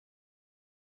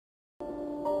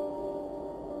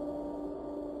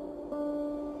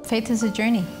Faith is a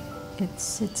journey.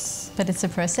 But it's a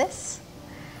process,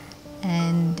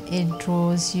 and it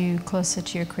draws you closer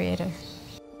to your Creator.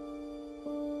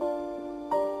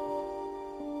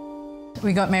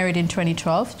 We got married in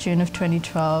 2012, June of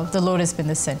 2012. The Lord has been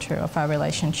the center of our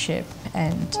relationship,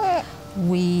 and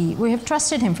we have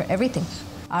trusted Him for everything.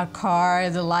 Our car,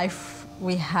 the life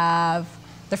we have,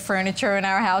 the furniture in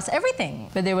our house,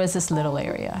 everything. But there was this little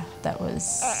area that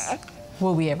was,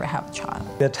 will we ever have a child?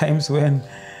 There are times when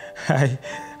I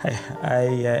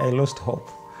lost hope.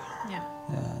 Yeah.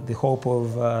 The hope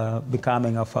of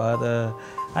becoming a father.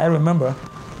 I remember,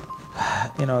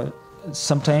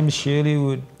 sometimes Shirley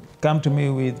would come to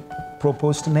me with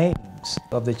proposed names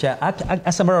of the child.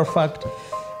 As a matter of fact,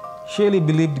 Shirley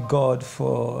believed God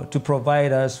to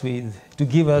provide us to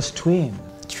give us twins.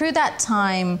 Through that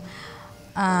time,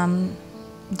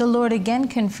 the Lord again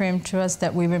confirmed to us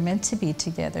that we were meant to be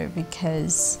together,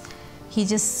 because He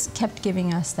just kept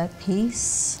giving us that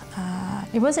peace.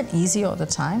 It wasn't easy all the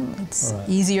time. It's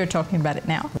easier talking about it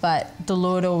now. But the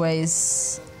Lord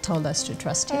always told us to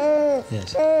trust Him.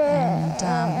 Yes. And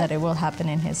that it will happen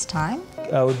in His time.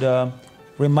 I would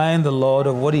remind the Lord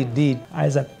of what He did.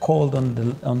 Isaac called on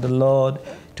the Lord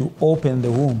to open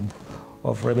the womb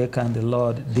of Rebecca, and the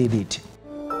Lord did it.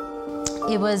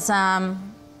 It was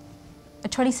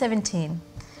 2017.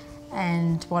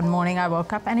 And one morning I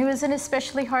woke up, and it was an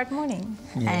especially hard morning.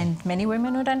 Yeah. And many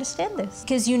women would understand this.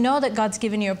 Because you know that God's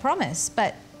given you a promise,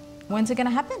 but when's it going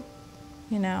to happen?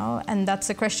 And that's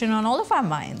the question on all of our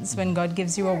minds when God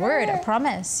gives you a word, a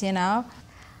promise, You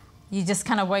just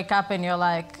kind of wake up and you're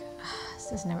like,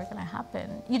 this is never going to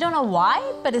happen. You don't know why,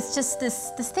 but it's just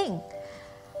this thing.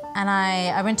 And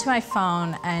I went to my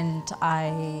phone, and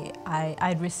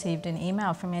I'd received an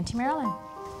email from Auntie Marilyn.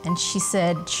 And she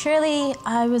said, Shirley,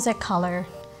 I was at Color,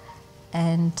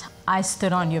 and I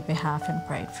stood on your behalf and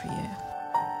prayed for you.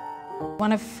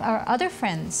 One of our other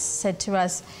friends said to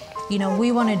us,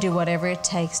 we want to do whatever it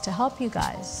takes to help you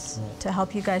guys, to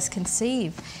help you guys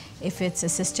conceive, if it's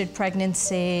assisted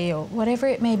pregnancy or whatever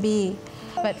it may be.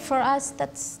 But for us,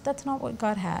 that's not what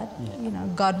God had.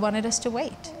 God wanted us to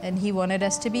wait, and He wanted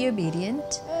us to be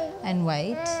obedient and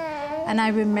wait. And I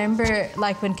remember,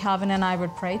 like when Calvin and I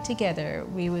would pray together,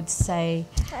 we would say,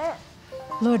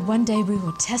 Lord, one day we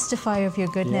will testify of your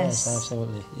goodness. Yes,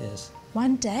 absolutely, yes.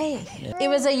 One day. Yeah. It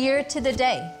was a year to the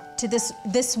day, to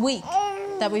this week,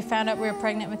 that we found out we were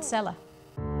pregnant with Stella.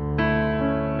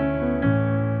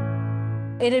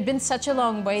 It had been such a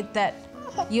long wait that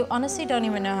you honestly don't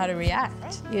even know how to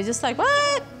react. You're just like,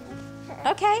 what?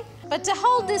 Okay. But to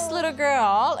hold this little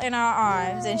girl in our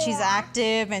arms, and she's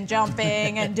active and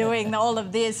jumping and doing all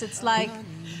of this, it's like,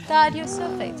 God, you're so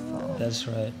faithful. That's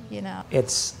right.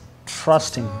 It's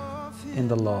trusting in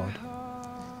the Lord.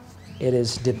 It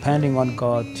is depending on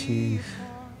God to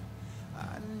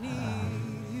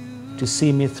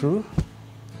see me through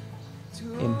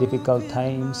in difficult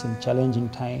times, in challenging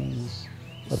times,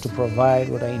 or to provide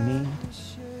what I need,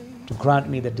 to grant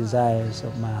me the desires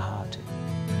of my heart.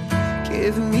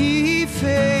 Give me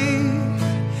faith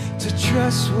to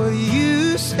trust what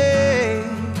you say,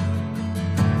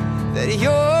 that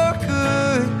you're